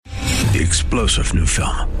The explosive new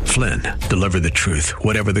film, Flynn, deliver the truth,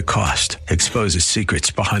 whatever the cost, exposes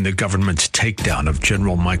secrets behind the government's takedown of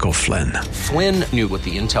General Michael Flynn. Flynn knew what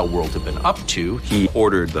the intel world had been up to. He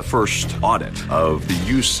ordered the first audit of the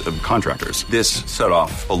use of contractors. This set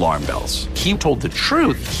off alarm bells. He told the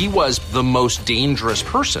truth. He was the most dangerous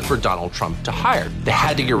person for Donald Trump to hire. They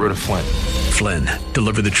had to get rid of Flynn. Flynn,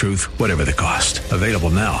 deliver the truth, whatever the cost. Available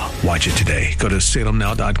now. Watch it today. Go to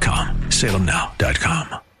salemnow.com.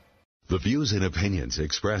 salemnow.com. The views and opinions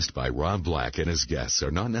expressed by Rob Black and his guests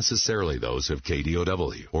are not necessarily those of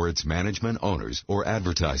KDOW or its management, owners, or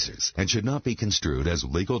advertisers, and should not be construed as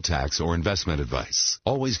legal, tax, or investment advice.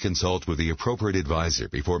 Always consult with the appropriate advisor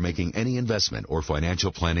before making any investment or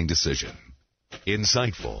financial planning decision.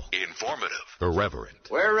 Insightful, informative, irreverent.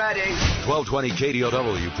 We're ready. 1220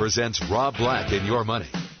 KDOW presents Rob Black and Your Money,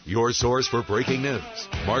 your source for breaking news,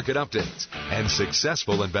 market updates, and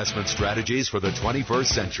successful investment strategies for the 21st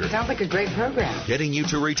century. Sounds like a great program. Getting you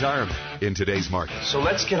to retirement in today's market. So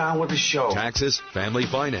let's get on with the show. Taxes, family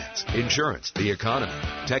finance, insurance, the economy,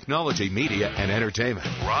 technology, media, and entertainment.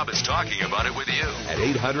 Rob is talking about it with you at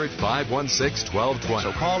 800-516-1220.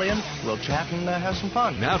 So call in, we'll chat and have some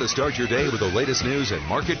fun. Now to start your day with the latest news and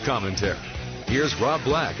market commentary. Here's Rob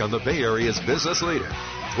Black on the Bay Area's business leader,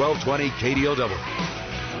 1220 KDOW.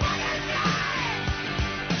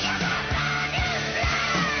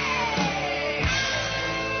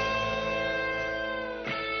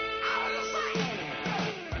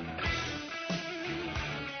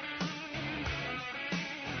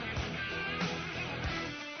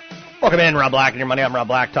 Welcome in, Rob Black and Your Money. I'm Rob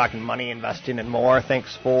Black, talking money, investing, and more.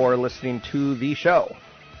 Thanks for listening to the show.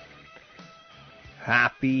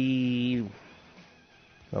 Happy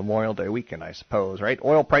Memorial Day weekend, I suppose, right?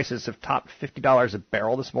 Oil prices have topped $50 a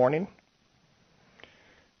barrel this morning.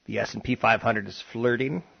 The S&P 500 is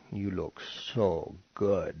flirting. You look so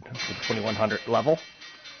good with the 2100 level.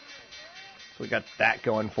 So we got that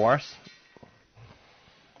going for us.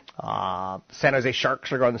 San Jose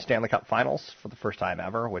Sharks are going to the Stanley Cup Finals for the first time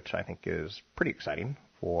ever, which I think is pretty exciting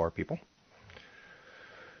for people.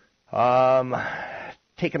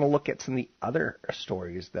 Taking a look at some of the other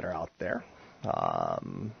stories that are out there.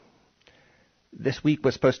 This week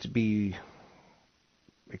was supposed to be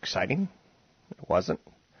exciting. It wasn't.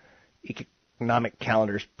 Economic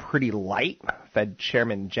calendar's pretty light. Fed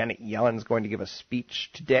Chairman Janet Yellen's going to give a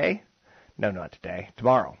speech today. No, not today.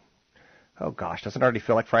 Tomorrow. Oh, gosh, doesn't it already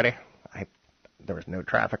feel like Friday? There was no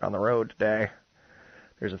traffic on the road today.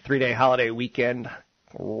 There's a 3-day holiday weekend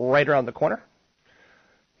right around the corner.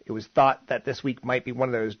 It was thought that this week might be one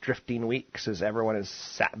of those drifting weeks as everyone has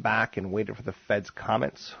sat back and waited for the Fed's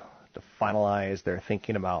comments to finalize their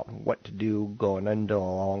thinking about what to do going into a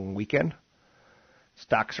long weekend.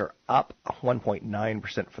 Stocks are up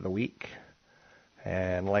 1.9% for the week.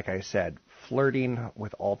 And like I said, flirting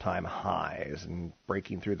with all-time highs and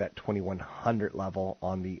breaking through that 2100 level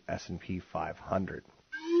on the S&P 500.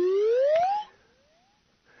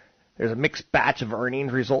 There's a mixed batch of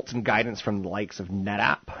earnings results and guidance from the likes of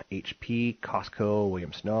NetApp, HP, Costco,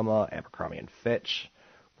 Williams-Sonoma, Abercrombie & Fitch.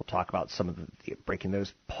 We'll talk about some of the breaking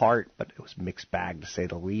those apart, but it was a mixed bag to say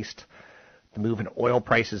the least. The move in oil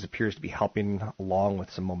prices appears to be helping along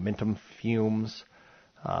with some momentum fumes.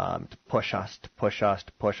 To push us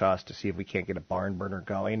to see if we can't get a barn burner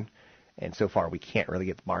going. And so far we can't really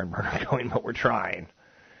get the barn burner going, but we're trying.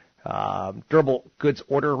 Durable goods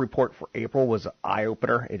order report for April was an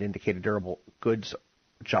eye-opener. It indicated durable goods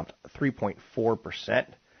jumped 3.4%.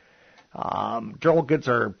 Durable goods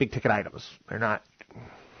are big-ticket items. They're not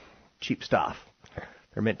cheap stuff.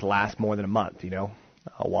 They're meant to last more than a month, you know.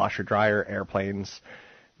 A washer, dryer, airplanes,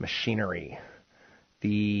 machinery.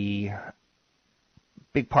 The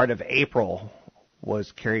big part of April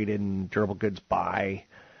was carried in durable goods by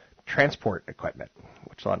transport equipment,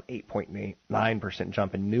 which saw an 8.9%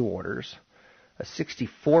 jump in new orders, a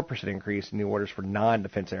 64% increase in new orders for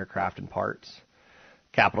non-defense aircraft and parts.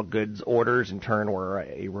 Capital goods orders, in turn, were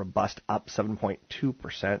a robust up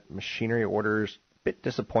 7.2%. Machinery orders, a bit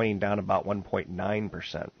disappointing, down about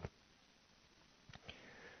 1.9%.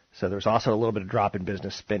 So there was also a little bit of drop in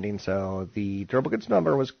business spending, so the durable goods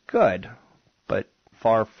number was good, but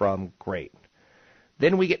far from great.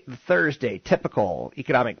 Then we get the Thursday, typical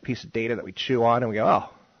economic piece of data that we chew on, and we go, oh,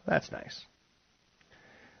 that's nice.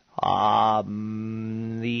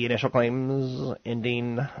 The initial claims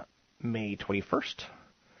ending May 21st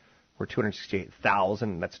were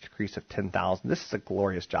 268,000. That's a decrease of 10,000. This is a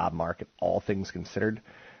glorious job market, all things considered.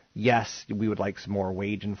 Yes, we would like some more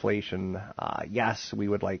wage inflation. Yes, we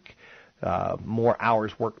would like more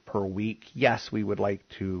hours worked per week. Yes, we would like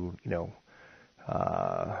to,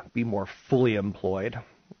 be more fully employed.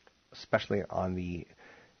 especially on the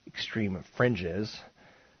extreme fringes.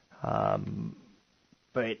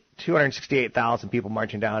 But 268,000 people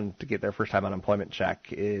marching down to get their first-time unemployment check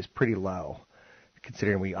is pretty low,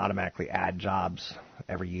 considering we automatically add jobs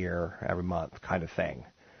every year, every month kind of thing.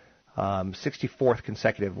 64th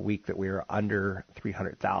consecutive week that we are under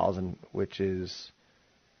 300,000, which is,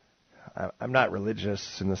 I'm not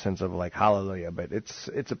religious in the sense of like hallelujah, but it's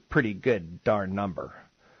a pretty good darn number.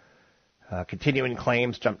 Continuing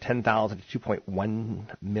claims jumped 10,000 to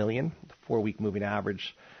 2.1 million. The 4-week moving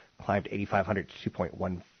average climbed 8,500 to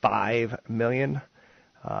 2.15 million.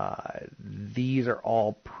 These are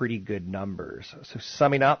all pretty good numbers. So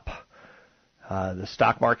summing up, the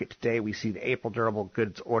stock market today, we see the April durable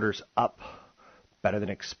goods orders up better than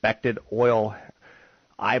expected. Oil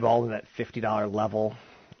eyeballing that $50 level.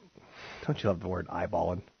 Don't you love the word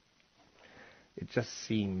eyeballing? It just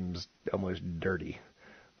seems almost dirty,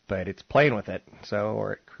 but it's playing with it.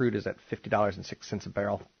 So crude is at $50.06 a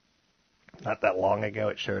barrel. Not that long ago,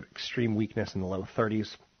 it showed extreme weakness in the low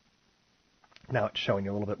 30s. Now it's showing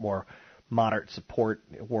you a little bit more moderate support,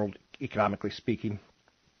 world economically speaking.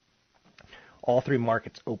 All three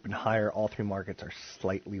markets open higher. All three markets are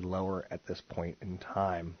slightly lower at this point in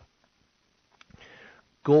time.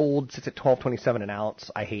 Gold sits at $12.27 an ounce.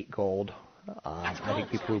 I hate gold. I think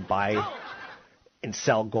people who buy and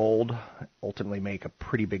sell gold ultimately make a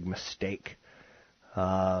pretty big mistake.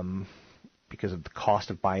 Because of the cost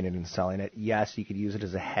of buying it and selling it. Yes, you could use it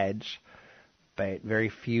as a hedge, but very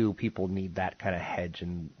few people need that kind of hedge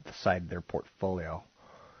inside their portfolio.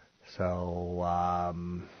 So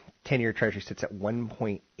 10-year Treasury sits at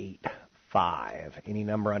 1.85. Any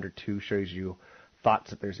number under 2 shows you thoughts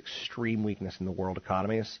that there's extreme weakness in the world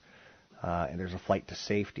economies, and there's a flight to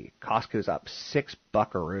safety. Costco's up 6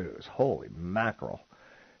 buckaroos. Holy mackerel.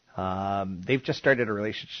 They've just started a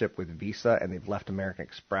relationship with Visa, and they've left American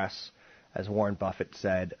Express. As Warren Buffett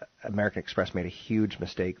said, American Express made a huge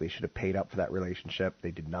mistake. They should have paid up for that relationship.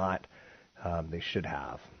 They did not. They should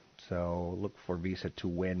have. So look for Visa to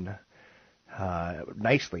win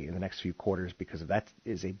nicely in the next few quarters because that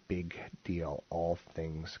is a big deal, all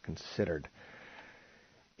things considered.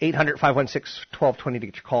 800-516-1220 to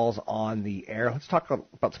get your calls on the air. Let's talk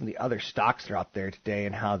about some of the other stocks that are out there today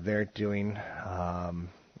and how they're doing.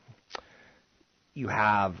 You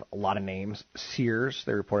have a lot of names. Sears,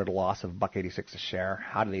 they reported a loss of $1.86 a share.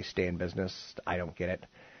 How do they stay in business? I don't get it.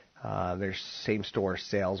 Their same-store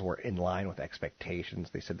sales were in line with expectations.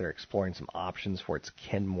 They said they're exploring some options for its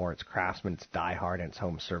Kenmore, its Craftsman, its Die Hard, and its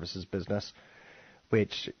home services business,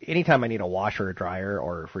 which anytime I need a washer or dryer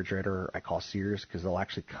or a refrigerator, I call Sears because they'll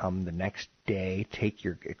actually come the next day, take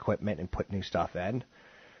your equipment, and put new stuff in.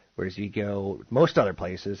 Whereas you go most other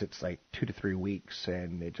places, it's like 2 to 3 weeks,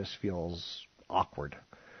 and it just feels awkward,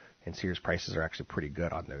 and Sears prices are actually pretty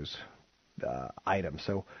good on those items.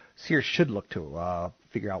 So Sears should look to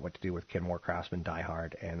figure out what to do with Kenmore, Craftsman, Die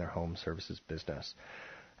Hard, and their home services business.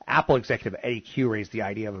 Apple executive Eddie Q raised the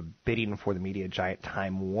idea of bidding for the media giant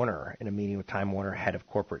Time Warner in a meeting with Time Warner head of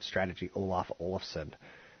corporate strategy Olaf Olafsson.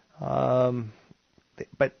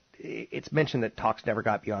 But it's mentioned that talks never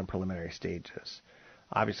got beyond preliminary stages.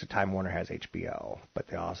 Obviously, Time Warner has HBO, but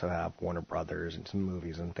they also have Warner Brothers and some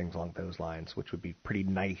movies and things along those lines, which would be pretty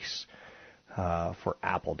nice for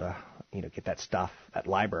Apple to, get that stuff, that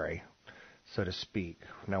library, so to speak.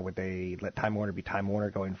 Now, would they let Time Warner be Time Warner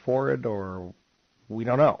going forward, or we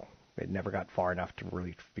don't know. It never got far enough to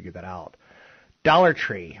really figure that out. Dollar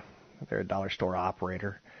Tree, they're a dollar store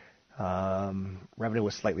operator. Revenue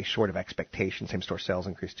was slightly short of expectations. Same-store sales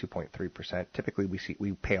increased 2.3%. Typically,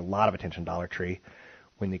 we pay a lot of attention to Dollar Tree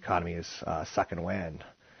when the economy is sucking wind.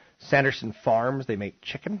 Sanderson Farms, they make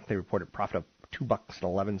chicken. They reported profit of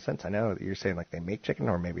 $2.11. I know that you're saying like they make chicken,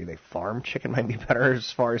 or maybe they farm chicken might be better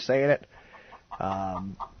as far as saying it.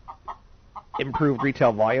 Improved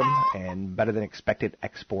retail volume and better than expected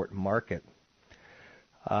export market.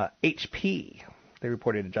 HP, they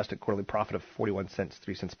reported adjusted quarterly profit of 41 cents,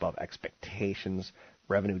 3 cents above expectations.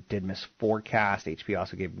 Revenue did miss forecast. HP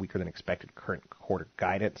also gave weaker than expected current quarter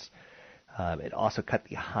guidance. It also cut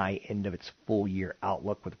the high end of its full-year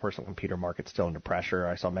outlook with the personal computer market still under pressure.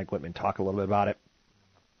 I saw Meg Whitman talk a little bit about it.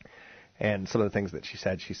 And some of the things that she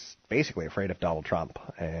said, she's basically afraid of Donald Trump.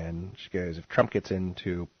 And she goes, if Trump gets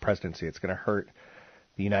into presidency, it's going to hurt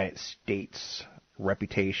the United States'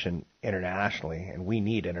 reputation internationally. And we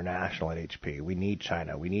need international at HP. We need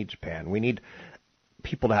China. We need Japan. We need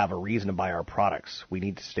people to have a reason to buy our products. We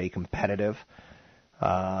need to stay competitive.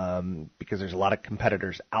 Because there's a lot of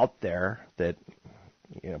competitors out there that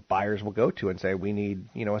buyers will go to and say, we need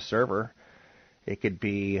a server. It could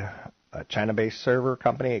be a China-based server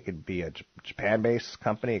company. It could be a Japan-based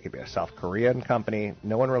company. It could be a South Korean company.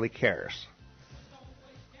 No one really cares.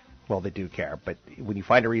 Well, they do care, but when you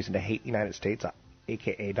find a reason to hate the United States,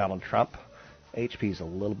 a.k.a. Donald Trump, HP is a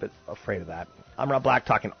little bit afraid of that. I'm Rob Black,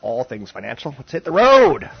 talking all things financial. Let's hit the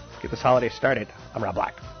road. Let's get this holiday started. I'm Rob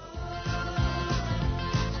Black.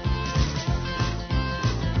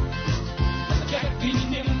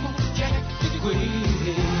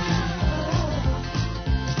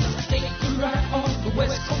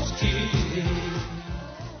 West Coast kid.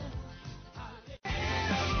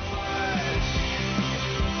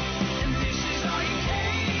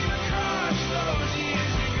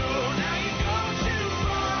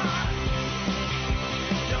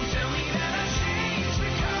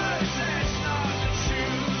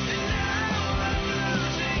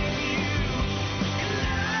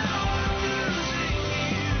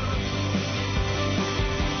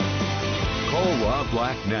 Call Rob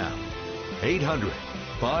Black now.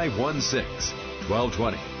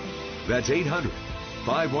 800-516-1220. That's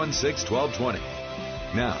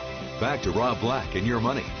 800-516-1220. Now, back to Rob Black and Your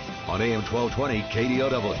Money on AM 1220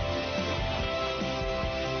 KDOW.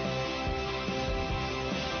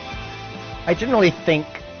 I generally think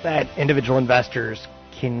that individual investors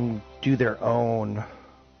can do their own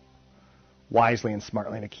wisely and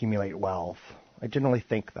smartly and accumulate wealth. I generally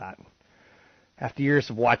think that. After years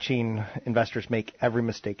of watching investors make every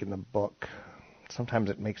mistake in the book, sometimes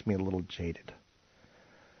it makes me a little jaded.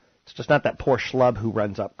 It's just not that poor schlub who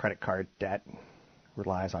runs up credit card debt,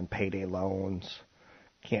 relies on payday loans,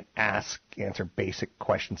 can't answer basic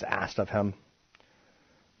questions asked of him.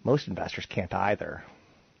 Most investors can't either.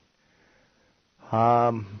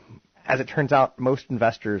 As it turns out, most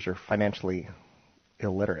investors are financially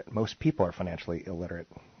illiterate. Most people are financially illiterate,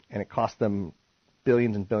 and it costs them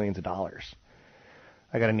billions and billions of dollars.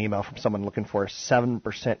 I got an email from someone looking for a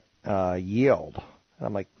 7% yield. And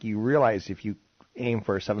I'm like, you realize if you aim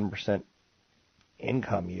for a 7%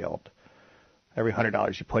 income yield, every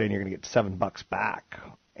 $100 you put in, you're going to get $7 back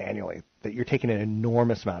annually. That you're taking an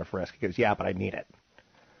enormous amount of risk. He goes, yeah, but I need it.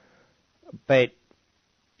 But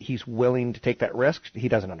he's willing to take that risk. He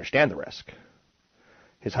doesn't understand the risk.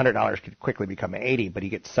 His $100 could quickly become 80, but he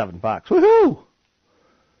gets $7. Woohoo!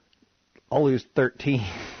 I'll lose 13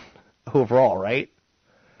 overall, right?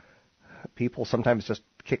 People sometimes just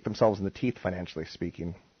kick themselves in the teeth, financially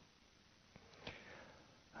speaking.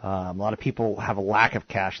 A lot of people have a lack of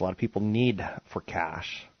cash. A lot of people need for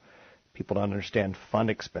cash. People don't understand fund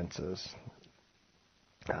expenses.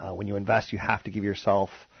 When you invest, you have to give yourself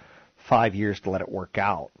 5 years to let it work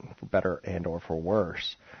out, for better and or for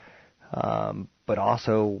worse. But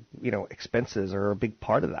also, expenses are a big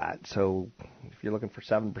part of that. So if you're looking for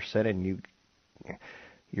 7% and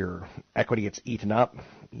your equity gets eaten up,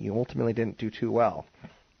 you ultimately didn't do too well.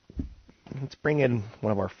 Let's bring in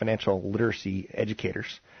one of our financial literacy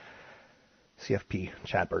educators, CFP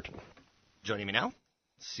Chad Burton. Joining me now,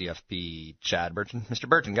 CFP Chad Burton. Mr.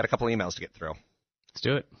 Burton, got a couple emails to get through. Let's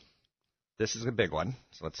do it. This is a big one,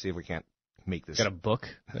 so let's see if we can't make this. Got a book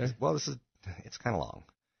there? Well, it's kind of long,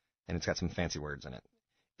 and it's got some fancy words in it.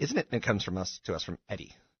 It comes to us from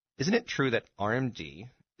Eddie. Isn't it true that RMD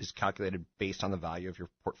is calculated based on the value of your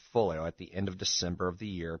portfolio at the end of December of the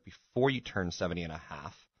year before you turn 70 and a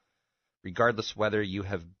half, regardless whether you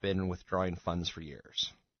have been withdrawing funds for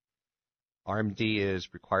years? RMD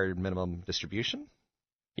is required minimum distribution?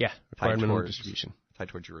 Yeah, required minimum distribution. Tied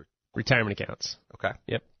towards your retirement accounts. Okay.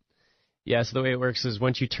 Yep. Yeah, so the way it works is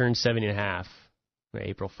once you turn 70 and a half,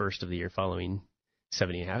 April 1st of the year following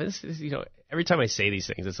 70 and a half, every time I say these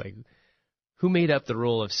things, it's like, who made up the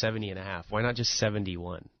rule of 70 and a half? Why not just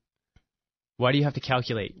 71? Why do you have to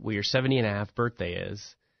calculate what your 70 and a half birthday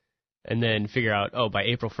is and then figure out, by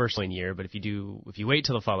April 1st following year, but if you wait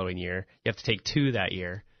till the following year, you have to take 2 that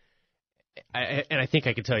year. And I think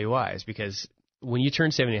I can tell you why. It's because when you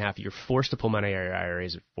turn 70 and a half, you're forced to pull money out of your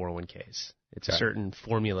IRAs or 401ks. It's a certain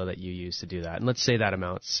formula that you use to do that. And let's say that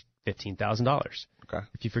amount's $15,000. Okay.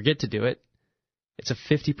 If you forget to do it, it's a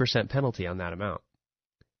 50% penalty on that amount.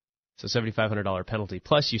 So $7,500 penalty,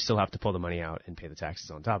 plus you still have to pull the money out and pay the taxes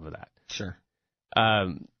on top of that. Sure. As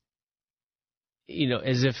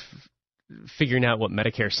if figuring out what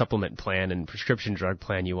Medicare supplement plan and prescription drug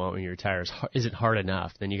plan you want when you retire isn't hard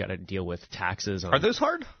enough. Then you got to deal with taxes. Are those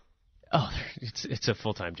hard? Oh, it's a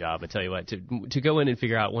full-time job. I tell you what, to go in and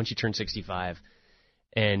figure out once you turn 65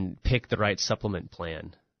 and pick the right supplement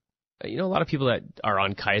plan. A lot of people that are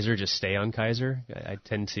on Kaiser just stay on Kaiser. I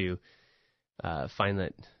tend to find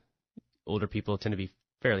that older people tend to be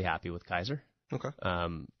fairly happy with Kaiser. Okay. I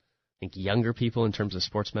think younger people in terms of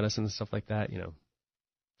sports medicine and stuff like that,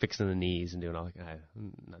 fixing the knees and doing all that.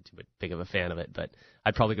 I'm not too big of a fan of it, but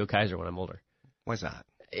I'd probably go Kaiser when I'm older. Why is that?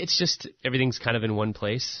 It's just everything's kind of in one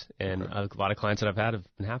place, and a lot of clients that I've had have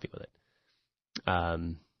been happy with it.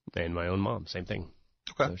 And my own mom, same thing.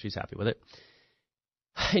 Okay. So she's happy with it.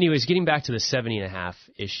 Anyways, getting back to the 70.5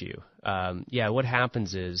 issue. What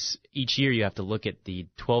happens is each year you have to look at the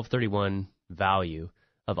 1231 value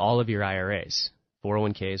of all of your IRAs,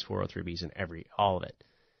 401ks, 403bs, and all of it.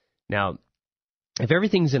 Now, if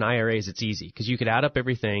everything's in IRAs, it's easy because you could add up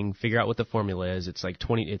everything, figure out what the formula is. It's like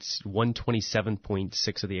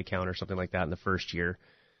 127.6 of the account or something like that in the first year.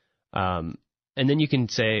 And then you can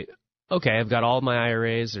say, okay, I've got all of my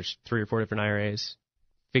IRAs. There's 3 or 4 different IRAs.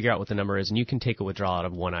 Figure out what the number is, and you can take a withdrawal out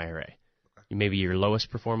of one IRA. Okay. Maybe your lowest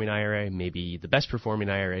performing IRA, maybe the best performing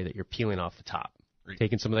IRA that you're peeling off the top. Right.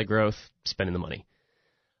 Taking some of that growth, spending the money.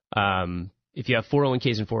 If you have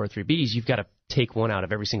 401ks and 403bs, you've got to take one out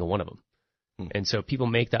of every single one of them. And so people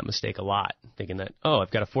make that mistake a lot, thinking that,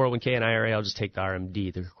 I've got a 401k and IRA, I'll just take the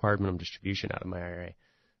RMD, the required minimum distribution, out of my IRA.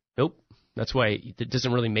 Nope. That's why it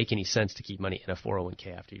doesn't really make any sense to keep money in a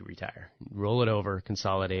 401k after you retire. Roll it over,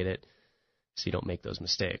 consolidate it, so you don't make those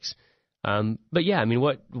mistakes. But yeah, I mean,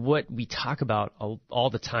 what we talk about all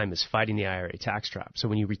the time is fighting the IRA tax trap. So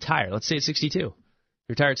when you retire, let's say at 62, you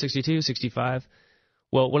retire at 62, 65.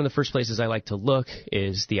 Well, one of the first places I like to look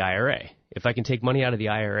is the IRA. If I can take money out of the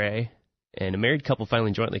IRA, and a married couple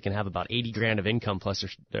filing jointly can have about $80,000 of income plus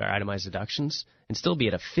their itemized deductions and still be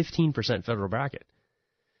at a 15% federal bracket.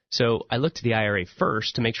 So I look to the IRA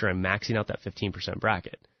first to make sure I'm maxing out that 15%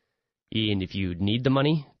 bracket. And if you need the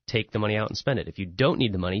money, take the money out and spend it. If you don't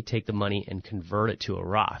need the money, take the money and convert it to a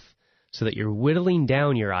Roth so that you're whittling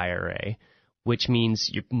down your IRA, which means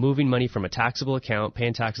you're moving money from a taxable account,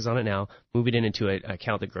 paying taxes on it now, moving it into an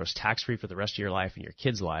account that grows tax-free for the rest of your life and your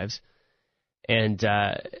kids' lives. And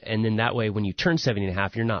then that way, when you turn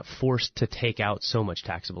 70.5, you're not forced to take out so much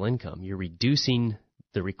taxable income. You're reducing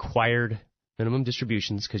the required minimum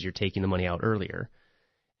distributions because you're taking the money out earlier.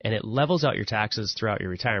 And it levels out your taxes throughout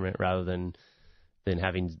your retirement rather than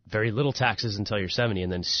having very little taxes until you're 70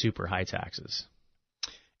 and then super high taxes.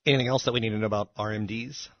 Anything else that we need to know about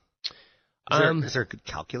RMDs? Is there a good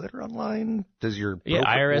calculator online? Does your broker... Yeah,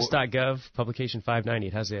 IRS.gov, publication 590.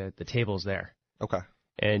 It has the tables there. Okay.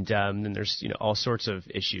 And then there's all sorts of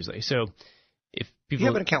issues. So if people... You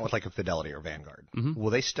have an account with like a Fidelity or Vanguard. Mm-hmm.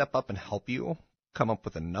 Will they step up and help you come up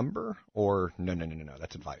with a number? Or no,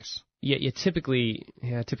 that's advice? Yeah, typically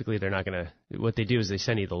they're not going to... What they do is they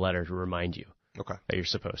send you the letter to remind you that you're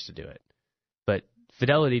supposed to do it. But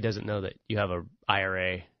Fidelity doesn't know that you have an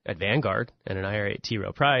IRA at Vanguard and an IRA at T.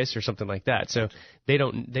 Rowe Price or something like that. So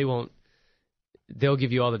they'll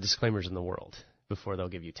give you all the disclaimers in the world before they'll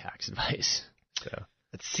give you tax advice. So...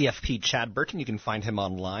 That's CFP Chad Burton. You can find him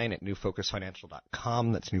online at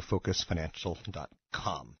newfocusfinancial.com. That's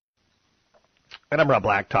newfocusfinancial.com. And I'm Rob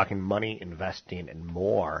Black, talking money, investing, and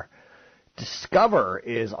more. Discover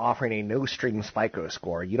is offering a no-strings FICO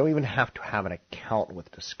score. You don't even have to have an account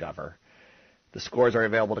with Discover. The scores are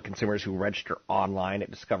available to consumers who register online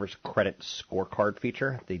at Discover's credit scorecard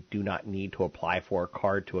feature. They do not need to apply for a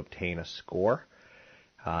card to obtain a score.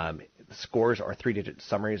 The scores are 3-digit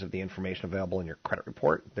summaries of the information available in your credit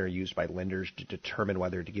report. They're used by lenders to determine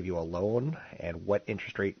whether to give you a loan and what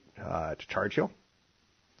interest rate to charge you.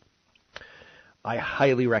 I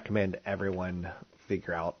highly recommend everyone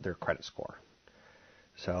figure out their credit score.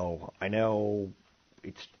 So I know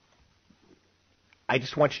I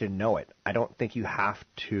just want you to know it. I don't think you have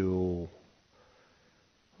to,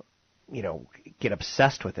 get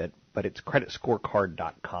obsessed with it, but it's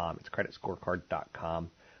creditscorecard.com. It's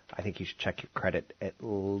creditscorecard.com. I think you should check your credit at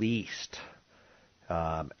least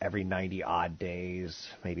every 90 odd days,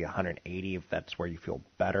 maybe 180 if that's where you feel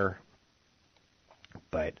better.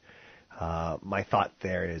 But my thought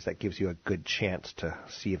there is that gives you a good chance to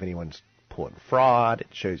see if anyone's pulling fraud. It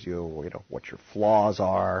shows you, what your flaws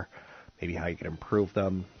are, maybe how you can improve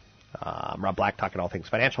them. I'm Rob Black, talking all things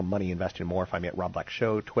financial, money, investing, and more. Find me at Rob Black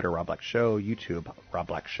Show, Twitter, Rob Black Show, YouTube, Rob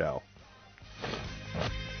Black Show.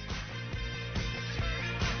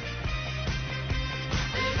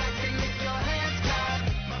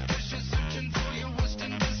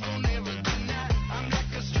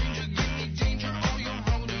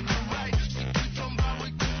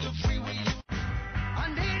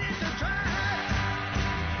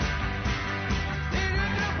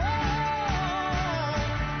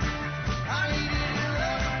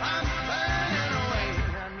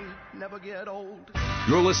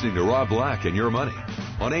 You're listening to Rob Black and Your Money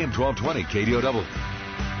on AM 1220 KDOW.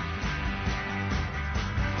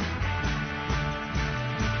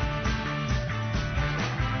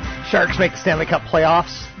 Sharks make the Stanley Cup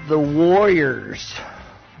playoffs. The Warriors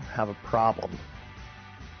have a problem.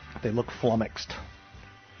 They look flummoxed.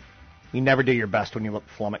 You never do your best when you look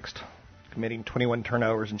flummoxed. Committing 21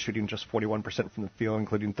 turnovers and shooting just 41% from the field,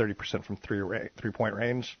 including 30% from three-point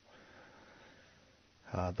range.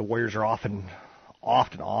 The Warriors are often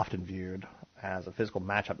viewed as a physical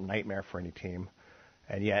matchup nightmare for any team,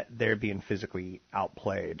 and yet they're being physically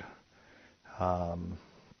outplayed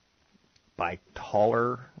by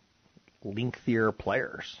taller, lengthier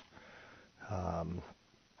players who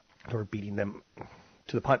are beating them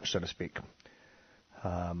to the punch, so to speak.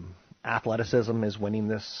 Athleticism is winning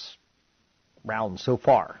this round so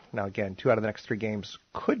far. Now, again, 2 out of the next 3 games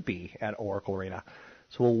could be at Oracle Arena.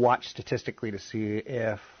 So we'll watch statistically to see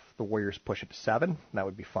if the Warriors push it to 7. That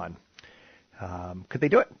would be fun. Could they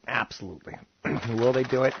do it? Absolutely. Will they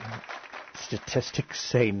do it? Statistics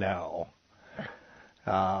say no.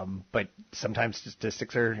 But sometimes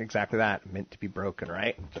statistics are exactly that, meant to be broken,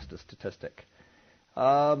 right? Just a statistic.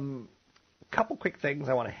 Couple quick things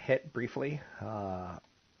I want to hit briefly.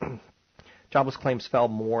 Jobless claims fell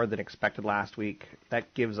more than expected last week.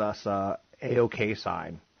 That gives us a A-OK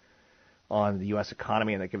sign on the U.S.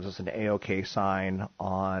 economy, and that gives us an A-OK sign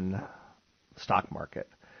on the stock market.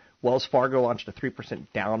 Wells Fargo launched a 3%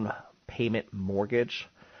 down payment mortgage.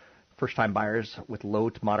 First-time buyers with low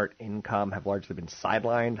to moderate income have largely been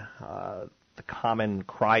sidelined. The common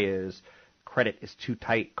cry is credit is too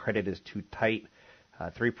tight, credit is too tight.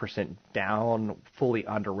 3% down, fully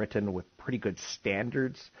underwritten with pretty good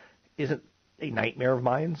standards isn't a nightmare of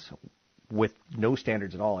mine. With no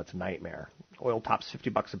standards at all, it's a nightmare. Oil tops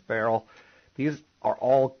 $50 a barrel. These are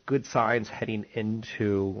all good signs heading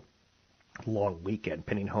into the long weekend.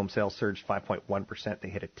 Pending home sales surged 5.1%. They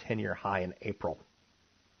hit a 10-year high in April.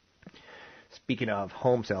 Speaking of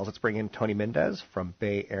home sales, let's bring in Tony Mendez from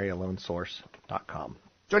BayAreaLoanSource.com.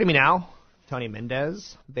 Joining me now, Tony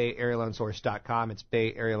Mendez, BayAreaLoanSource.com. It's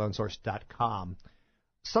BayAreaLoanSource.com.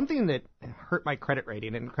 Something that hurt my credit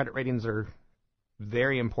rating, and credit ratings are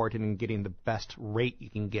very important in getting the best rate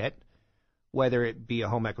you can get, whether it be a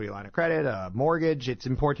home equity line of credit, a mortgage. It's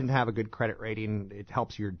important to have a good credit rating. It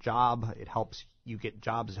helps your job. It helps you get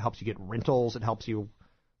jobs. It helps you get rentals. It helps you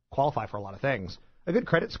qualify for a lot of things. A good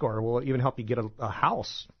credit score will even help you get a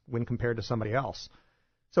house when compared to somebody else.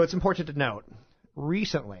 So it's important to note.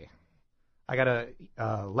 Recently, I got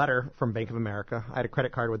a letter from Bank of America. I had a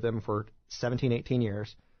credit card with them for 17, 18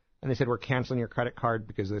 years, and they said, we're canceling your credit card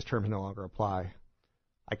because those terms no longer apply.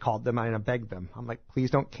 I called them and I begged them. I'm like,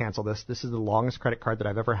 please don't cancel this. This is the longest credit card that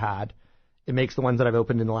I've ever had. It makes the ones that I've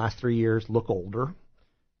opened in the last 3 years look older,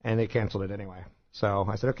 and they canceled it anyway. So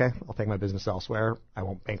I said, okay, I'll take my business elsewhere. I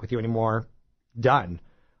won't bank with you anymore. Done.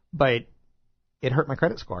 But it hurt my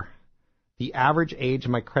credit score. The average age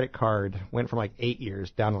of my credit card went from like 8 years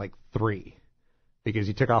down to like 3 because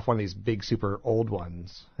you took off one of these big, super old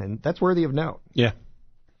ones. And that's worthy of note. Yeah.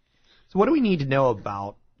 So what do we need to know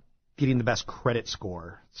about getting the best credit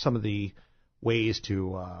score? Some of the ways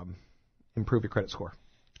to improve your credit score.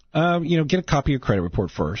 Get a copy of your credit report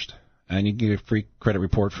first. And you can get a free credit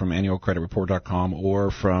report from annualcreditreport.com or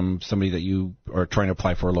from somebody that you are trying to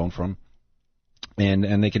apply for a loan from.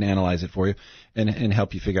 And they can analyze it for you and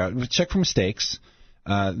help you figure out. Check for mistakes.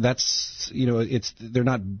 They're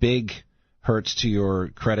not big hurts to your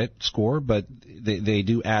credit score, but they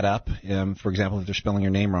do add up. For example, if they're spelling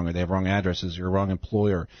your name wrong or they have wrong addresses, you're a wrong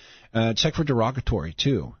employer. Check for derogatory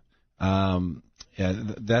too.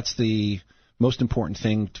 That's the most important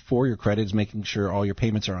thing for your credit is making sure all your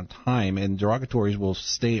payments are on time, and derogatories will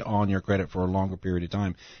stay on your credit for a longer period of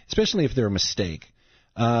time, especially if they're a mistake.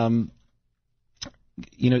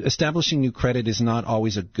 Establishing new credit is not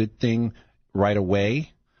always a good thing right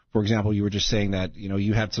away. For example, you were just saying that,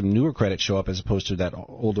 you had some newer credit show up as opposed to that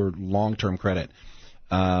older long-term credit.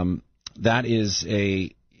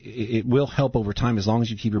 It will help over time as long as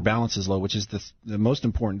you keep your balances low, which is the most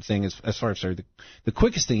important thing the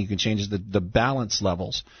quickest thing you can change is the balance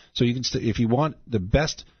levels. So you can, if you want the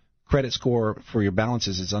best credit score for your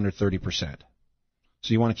balances, it's under 30%.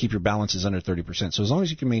 So you want to keep your balances under 30%. So as long as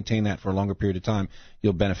you can maintain that for a longer period of time,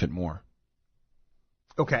 you'll benefit more.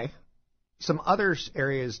 Okay. Some other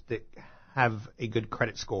areas that have a good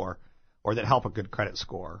credit score or that help a good credit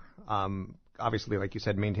score, obviously, like you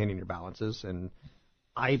said, maintaining your balances. And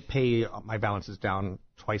I pay my balances down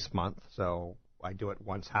twice a month. So I do it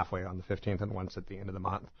once halfway on the 15th and once at the end of the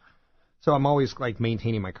month. So I'm always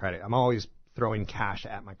maintaining my credit. I'm always throwing cash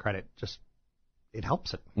at my credit. It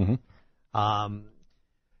helps it. Mm-hmm.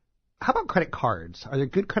 How about credit cards? Are there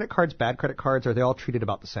good credit cards, bad credit cards? Or are they all treated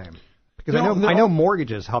about the same? Because I know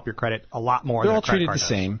mortgages help your credit a lot more. They're all treated the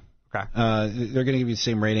same. Okay. They're going to give you the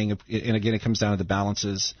same rating, and again, it comes down to the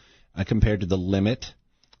balances compared to the limit.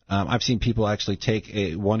 I've seen people actually take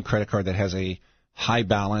one credit card that has a high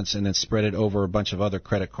balance and then spread it over a bunch of other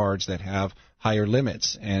credit cards that have higher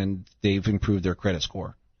limits, and they've improved their credit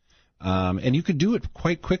score. And you could do it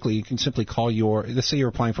quite quickly. You can simply call let's say you're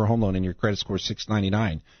applying for a home loan and your credit score is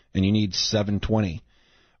 699 and you need 720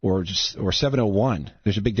 or 701.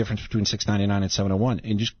 There's a big difference between 699 and 701.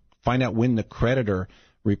 And just find out when the creditor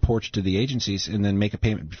reports to the agencies and then make a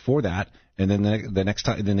payment before that. And then the next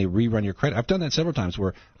time, then they rerun your credit. I've done that several times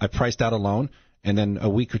where I priced out a loan and then a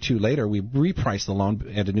week or two later we repriced the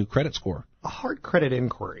loan at a new credit score. A hard credit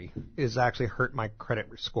inquiry is actually hurt my credit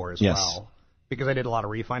score as well. Because I did a lot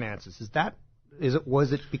of refinances.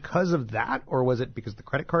 Was it because of that, or was it because the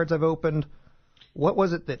credit cards I've opened? What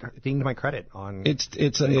was it that dinged my credit on?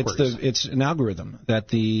 It's an algorithm that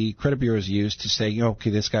the credit bureaus use to say,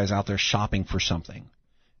 okay, this guy's out there shopping for something,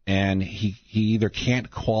 and he either can't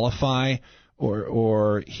qualify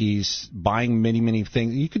or he's buying many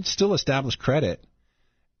things. You could still establish credit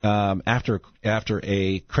after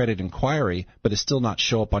a credit inquiry, but it still not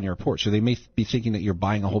show up on your report. So they may be thinking that you're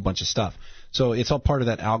buying a whole bunch of stuff. So it's all part of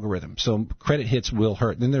that algorithm. So credit hits will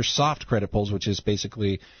hurt. Then there's soft credit pulls, which is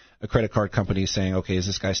basically a credit card company saying, okay, does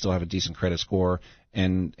this guy still have a decent credit score?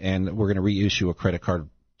 And we're going to reissue a credit card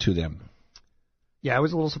to them. Yeah, I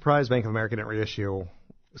was a little surprised Bank of America didn't reissue.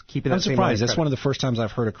 Keeping that I'm surprised. That's one of the first times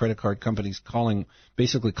I've heard of credit card companies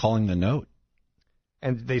basically calling the note.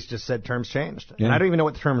 And they just said terms changed. Yeah. And I don't even know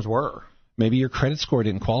what the terms were. Maybe your credit score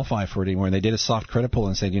didn't qualify for it anymore, and they did a soft credit pull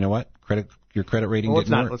and said, you know what, your credit rating didn't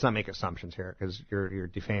work. Let's not make assumptions here, because you're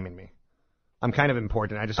defaming me. I'm kind of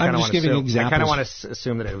important. I just kind of want to assume. I kind of want to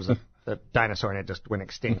assume that it was a dinosaur and it just went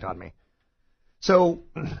extinct on me. So,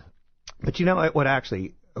 but you know what?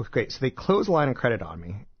 Actually, okay. So they closed the line of credit on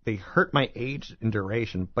me. They hurt my age and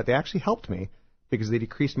duration, but they actually helped me because they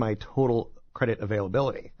decreased my total credit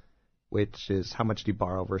availability, which is how much do you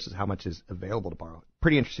borrow versus how much is available to borrow.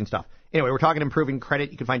 Pretty interesting stuff. Anyway, we're talking improving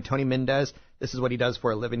credit. You can find Tony Mendez. This is what he does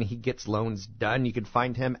for a living. He gets loans done. You can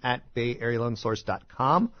find him at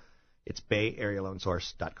BayAreaLoanSource.com. It's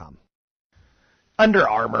BayAreaLoanSource.com. Under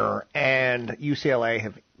Armour and UCLA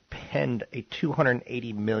have penned a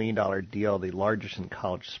 $280 million deal, the largest in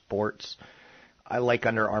college sports. I like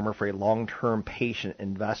Under Armour for a long-term patient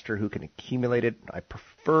investor who can accumulate it. I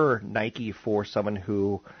prefer Nike for someone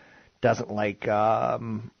who doesn't like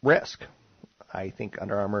risk. I think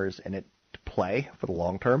Under Armour is in it to play for the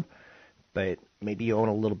long term, but maybe you own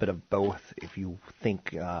a little bit of both if you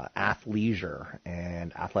think athleisure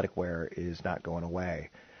and athletic wear is not going away.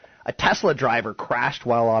 A Tesla driver crashed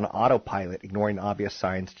while on autopilot, ignoring obvious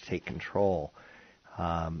signs to take control.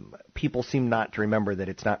 People seem not to remember that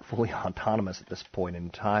it's not fully autonomous at this point in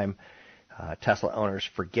time. Tesla owners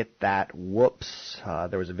forget that. Whoops.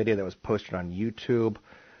 There was a video that was posted on YouTube.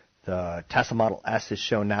 The Tesla Model S is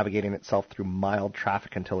shown navigating itself through mild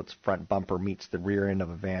traffic until its front bumper meets the rear end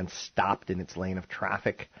of a van stopped in its lane of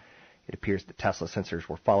traffic. It appears that Tesla sensors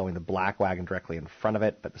were following the black wagon directly in front of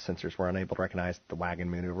it, but the sensors were unable to recognize that the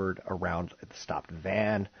wagon maneuvered around the stopped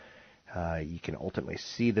van. You can ultimately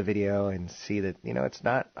see the video and see that, it's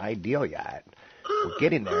not ideal yet. We're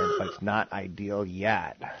getting there, but it's not ideal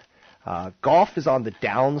yet. Golf is on the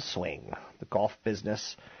downswing. The golf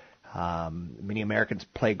business. Many Americans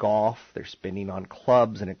play golf. They're spending on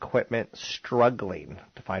clubs and equipment, struggling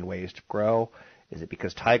to find ways to grow. Is it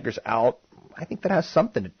because Tiger's out? I think that has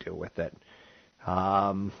something to do with it.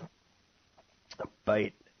 But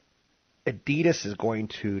Adidas is going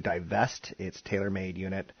to divest its TaylorMade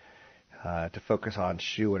unit to focus on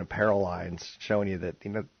shoe and apparel lines, showing you that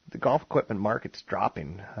the golf equipment market's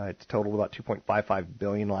dropping. It's totaled about $2.55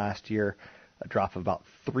 billion last year, a drop of about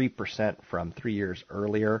 3% from 3 years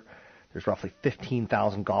earlier. There's roughly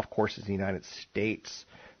 15,000 golf courses in the United States.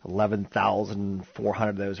 11,400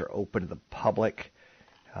 of those are open to the public.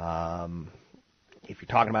 If you're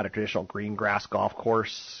talking about a traditional green grass golf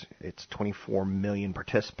course, it's 24 million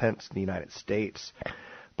participants in the United States.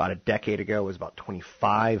 About a decade ago, it was about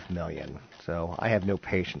 25 million. So I have no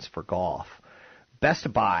patience for golf.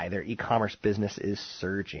 Best Buy, their e-commerce business is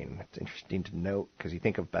surging. It's interesting to note because you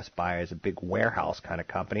think of Best Buy as a big warehouse kind of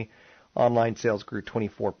company. Online sales grew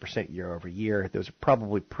 24% year over year. Those are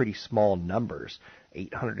probably pretty small numbers.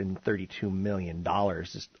 $832 million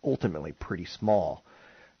is ultimately pretty small.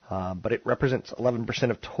 But it represents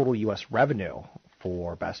 11% of total U.S. revenue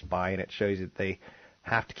for Best Buy, and it shows that they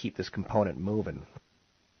have to keep this component moving.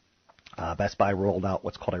 Best Buy rolled out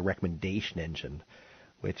what's called a recommendation engine,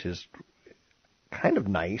 which is kind of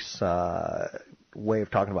nice way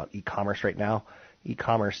of talking about e-commerce right now.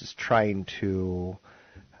 E-commerce is trying to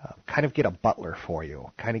kind of get a butler for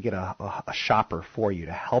you, kind of get a shopper for you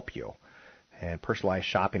to help you. And personalized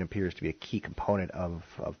shopping appears to be a key component of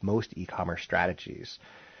most e-commerce strategies.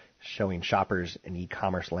 Showing shoppers an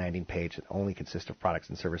e-commerce landing page that only consists of products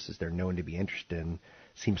and services they're known to be interested in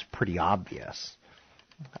seems pretty obvious.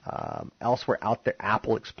 Elsewhere out there,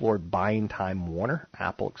 Apple explored buying Time Warner.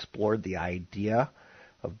 Apple explored the idea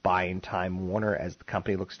of buying Time Warner as the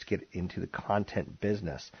company looks to get into the content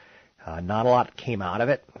business. Not a lot came out of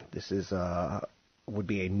it. This would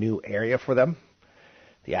be a new area for them.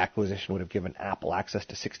 The acquisition would have given Apple access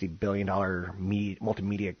to $60 billion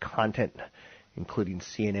multimedia content, including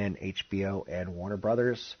CNN, HBO, and Warner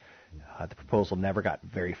Brothers. The proposal never got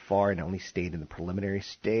very far and only stayed in the preliminary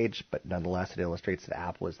stage, but nonetheless it illustrates that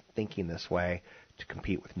Apple is thinking this way to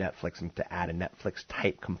compete with Netflix and to add a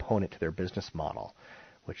Netflix-type component to their business model,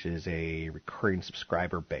 which is a recurring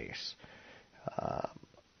subscriber base.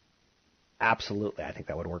 Absolutely, I think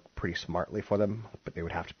that would work pretty smartly for them, but they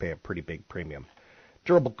would have to pay a pretty big premium.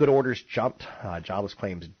 Durable good orders jumped. Jobless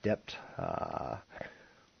claims dipped.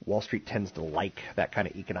 Wall Street tends to like that kind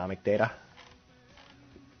of economic data.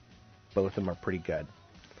 Both of them are pretty good.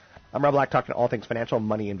 I'm Rob Black, talking all things financial,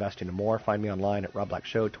 money, investing, and more. Find me online at Rob Black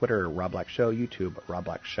Show, Twitter, Rob Black Show, YouTube, Rob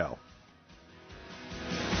Black Show.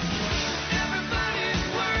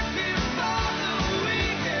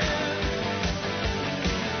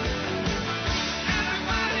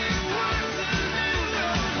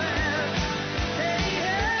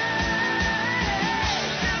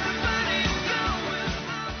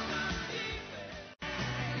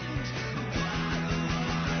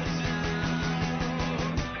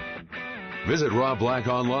 Visit Rob Black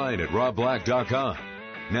online at robblack.com.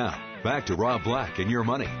 Now, back to Rob Black and Your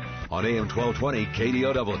Money on AM 1220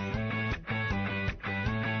 KDOW.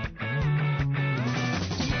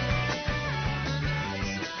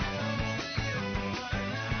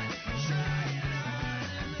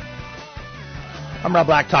 I'm Rob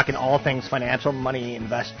Black, talking all things financial, money,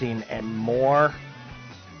 investing, and more.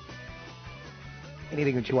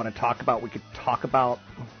 Anything that you want to talk about, we could talk about.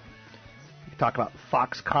 Talk about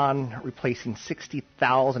Foxconn replacing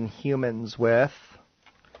 60,000 humans with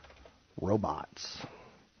robots.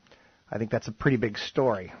 I think that's a pretty big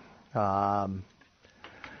story. We've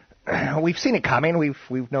seen it coming.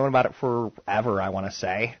 We've known about it forever, I want to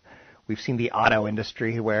say. We've seen the auto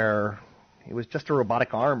industry where it was just a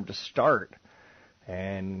robotic arm to start,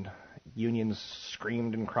 and unions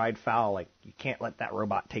screamed and cried foul, like, you can't let that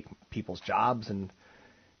robot take people's jobs, and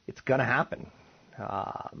it's going to happen.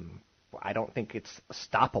 I don't think it's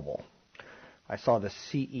stoppable. I saw the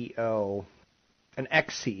CEO, an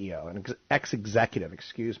ex-CEO, an ex-executive,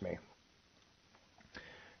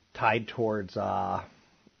 tied towards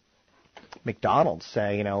McDonald's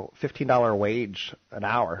say, $15 wage an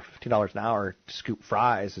hour, $15 an hour to scoop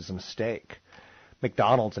fries is a mistake.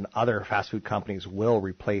 McDonald's and other fast food companies will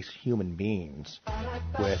replace human beings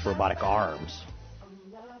with robotic arms.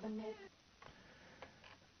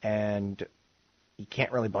 And you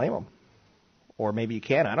can't really blame them. Or maybe you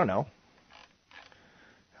can, I don't know.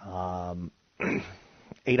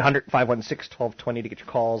 800-516-1220 to get your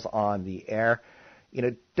calls on the air.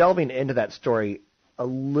 Delving into that story a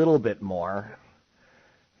little bit more,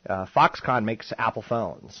 Foxconn makes Apple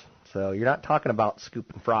phones. So you're not talking about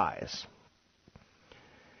scooping fries.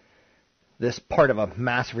 This part of a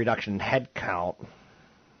massive reduction in headcount,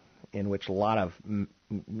 in which a lot of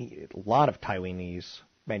Taiwanese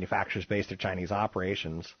manufacturers base their Chinese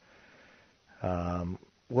operations,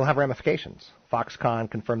 will have ramifications. Foxconn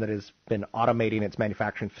confirmed that it has been automating its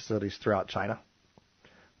manufacturing facilities throughout China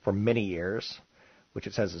for many years, which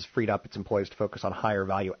it says has freed up its employees to focus on higher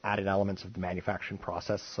value added elements of the manufacturing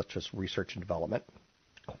process, such as research and development,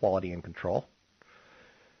 quality and control.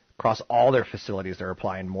 Across all their facilities, they're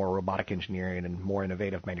applying more robotic engineering and more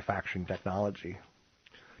innovative manufacturing technology.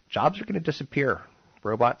 Jobs are going to disappear.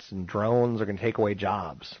 Robots and drones are going to take away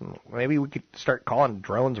jobs. Maybe we could start calling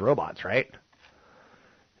drones robots, right?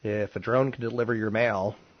 If a drone can deliver your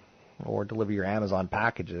mail or deliver your Amazon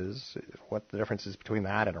packages, what the difference is between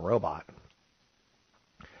that and a robot?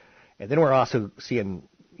 And then we're also seeing,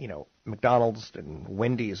 McDonald's and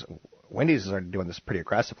Wendy's. Wendy's are doing this pretty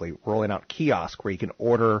aggressively, rolling out kiosks where you can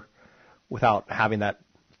order without having that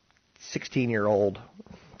 16-year-old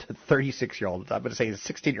to 36-year-old, I'm going to say a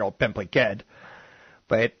 16-year-old pimply kid.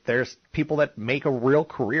 But there's people that make a real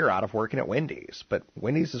career out of working at Wendy's. But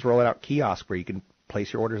Wendy's is rolling out kiosks where you can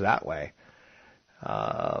place your orders that way.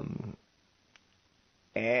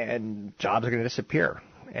 And jobs are going to disappear.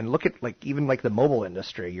 And look at even the mobile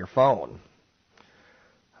industry, your phone.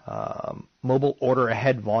 Mobile order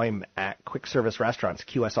ahead volume at quick service restaurants,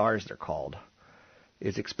 QSRs they're called.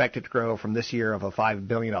 is expected to grow from this year of a $5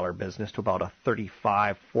 billion business to about a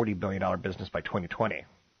 $35, $40 billion business by 2020.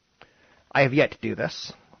 I have yet to do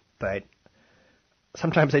this, but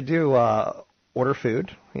sometimes I do order food.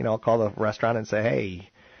 I'll call the restaurant and say, hey,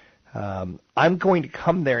 I'm going to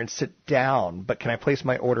come there and sit down, but can I place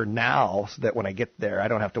my order now so that when I get there, I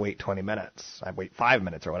don't have to wait 20 minutes. I wait 5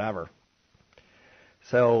 minutes or whatever.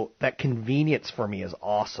 So that convenience for me is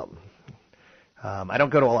awesome. I don't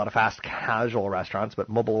go to a lot of fast casual restaurants, but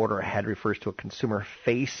mobile order ahead refers to a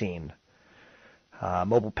consumer-facing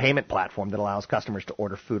mobile payment platform that allows customers to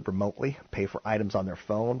order food remotely, pay for items on their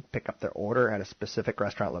phone, pick up their order at a specific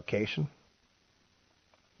restaurant location.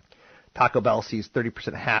 Taco Bell sees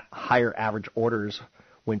 30% higher average orders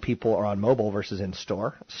when people are on mobile versus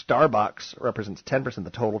in-store. Starbucks represents 10% of the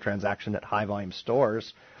total transaction at high-volume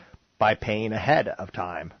stores by paying ahead of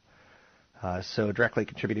time. So directly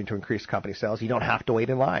contributing to increased company sales. You don't have to wait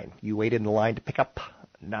in line. You wait in the line to pick up,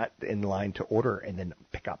 not in line to order and then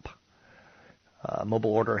pick up. Mobile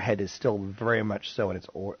order ahead is still very much so in its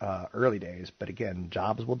early days, but again,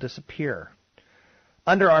 jobs will disappear.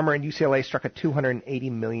 Under Armour and UCLA struck a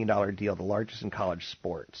 $280 million deal, the largest in college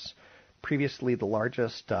sports. Previously, the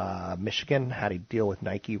largest, Michigan, had a deal with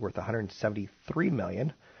Nike worth $173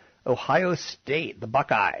 million. Ohio State, the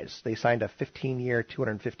Buckeyes, they signed a 15-year,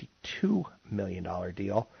 $252 million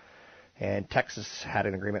deal. And Texas had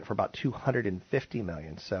an agreement for about $250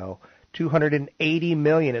 million. So $280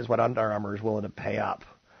 million is what Under Armour is willing to pay up.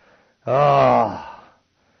 Oh,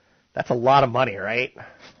 that's a lot of money, right?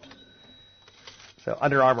 So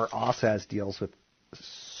Under Armour also has deals with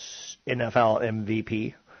NFL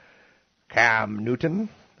MVP Cam Newton,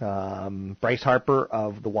 Bryce Harper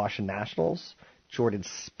of the Washington Nationals, Jordan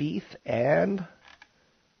Spieth, and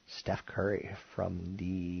Steph Curry from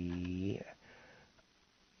the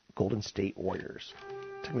Golden State Warriors.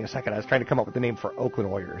 It took me a second. I was trying to come up with the name for Oakland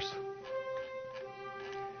Warriors.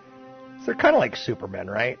 So they're kind of like Supermen,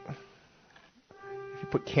 right? If you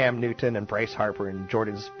put Cam Newton and Bryce Harper and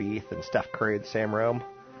Jordan Spieth and Steph Curry in the same room,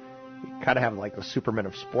 you kind of have like the Superman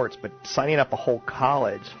of sports. But signing up a whole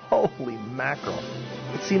college, holy mackerel.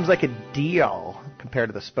 It seems like a deal compared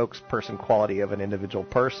to the spokesperson quality of an individual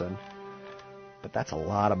person. But that's a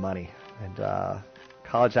lot of money. And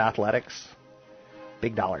college athletics,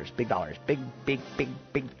 big dollars, big dollars, big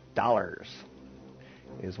dollars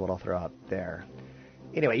is what I'll throw out there.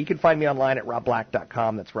 Anyway, you can find me online at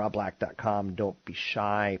robblack.com. That's robblack.com. Don't be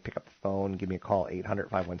shy. Pick up the phone. Give me a call,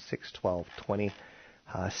 800-516-1220.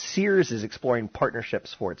 Sears is exploring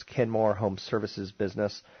partnerships for its Kenmore Home Services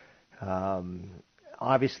business.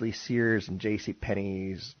 Obviously, Sears and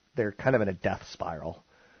JCPenney's, they're kind of in a death spiral.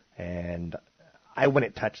 And I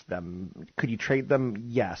wouldn't touch them. Could you trade them?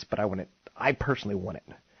 Yes, but I wouldn't. I personally wouldn't.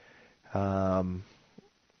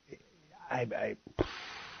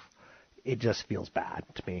 It just feels bad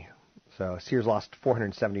to me. So Sears lost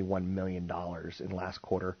 $471 million in last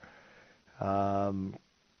quarter.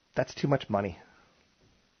 That's too much money.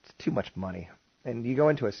 It's too much money. And you go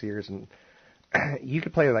into a Sears and you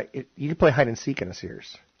could play hide and seek in a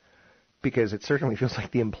Sears, because it certainly feels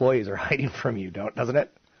like the employees are hiding from you, doesn't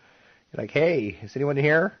it? You're like, hey, is anyone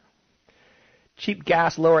here? Cheap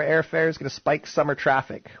gas, lower airfare is going to spike summer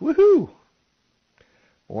traffic. Woohoo!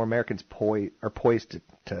 Or Americans are poised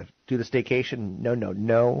to do the staycation?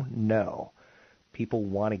 No. People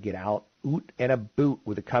want to get out, oot and a boot.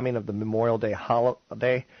 With the coming of the Memorial Day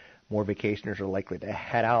holiday, more vacationers are likely to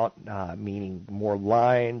head out, meaning more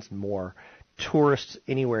lines, more tourists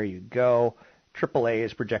anywhere you go. AAA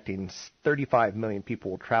is projecting 35 million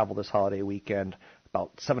people will travel this holiday weekend,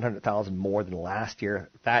 about 700,000 more than last year.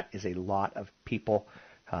 That is a lot of people.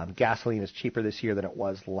 Gasoline is cheaper this year than it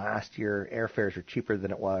was last year. Airfares are cheaper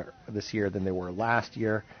than it was this year than they were last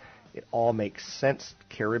year. It all makes sense.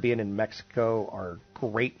 Caribbean and Mexico are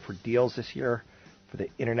great for deals this year for the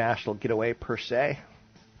international getaway per se.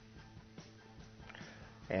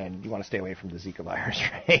 And you want to stay away from the Zika virus,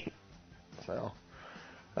 right? So,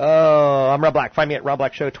 I'm Rob Black. Find me at Rob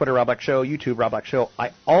Black Show, Twitter Rob Black Show, YouTube Rob Black Show.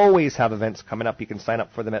 I always have events coming up. You can sign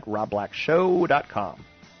up for them at robblackshow.com.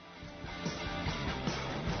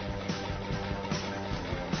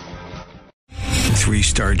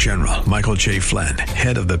 Three-star General Michael J. Flynn,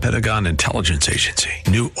 head of the Pentagon Intelligence Agency,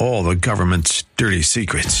 knew all the government's dirty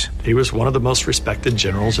secrets. He was one of the most respected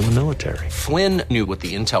generals in the military. Flynn knew what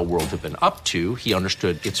the intel world had been up to. He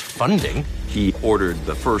understood its funding. He ordered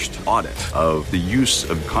the first audit of the use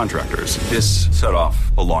of contractors. This set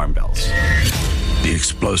off alarm bells. The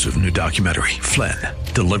explosive new documentary, Flynn,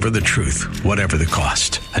 Deliver the Truth, Whatever the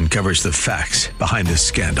Cost, uncovers the facts behind this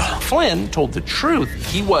scandal. Flynn told the truth.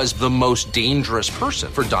 He was the most dangerous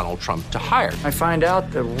person for Donald Trump to hire. I find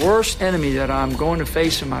out the worst enemy that I'm going to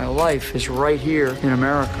face in my life is right here in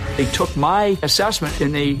America. They took my assessment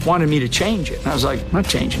and they wanted me to change it. And I was like, I'm not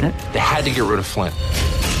changing it. They had to get rid of Flynn.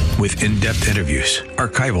 With in-depth interviews,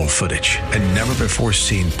 archival footage, and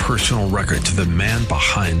never-before-seen personal records of the man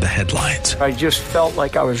behind the headlines. I just felt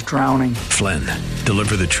like I was drowning. Flynn,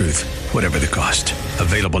 Deliver the Truth, Whatever the Cost.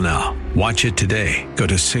 Available now. Watch it today. Go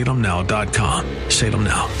to salemnow.com.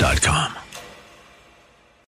 salemnow.com.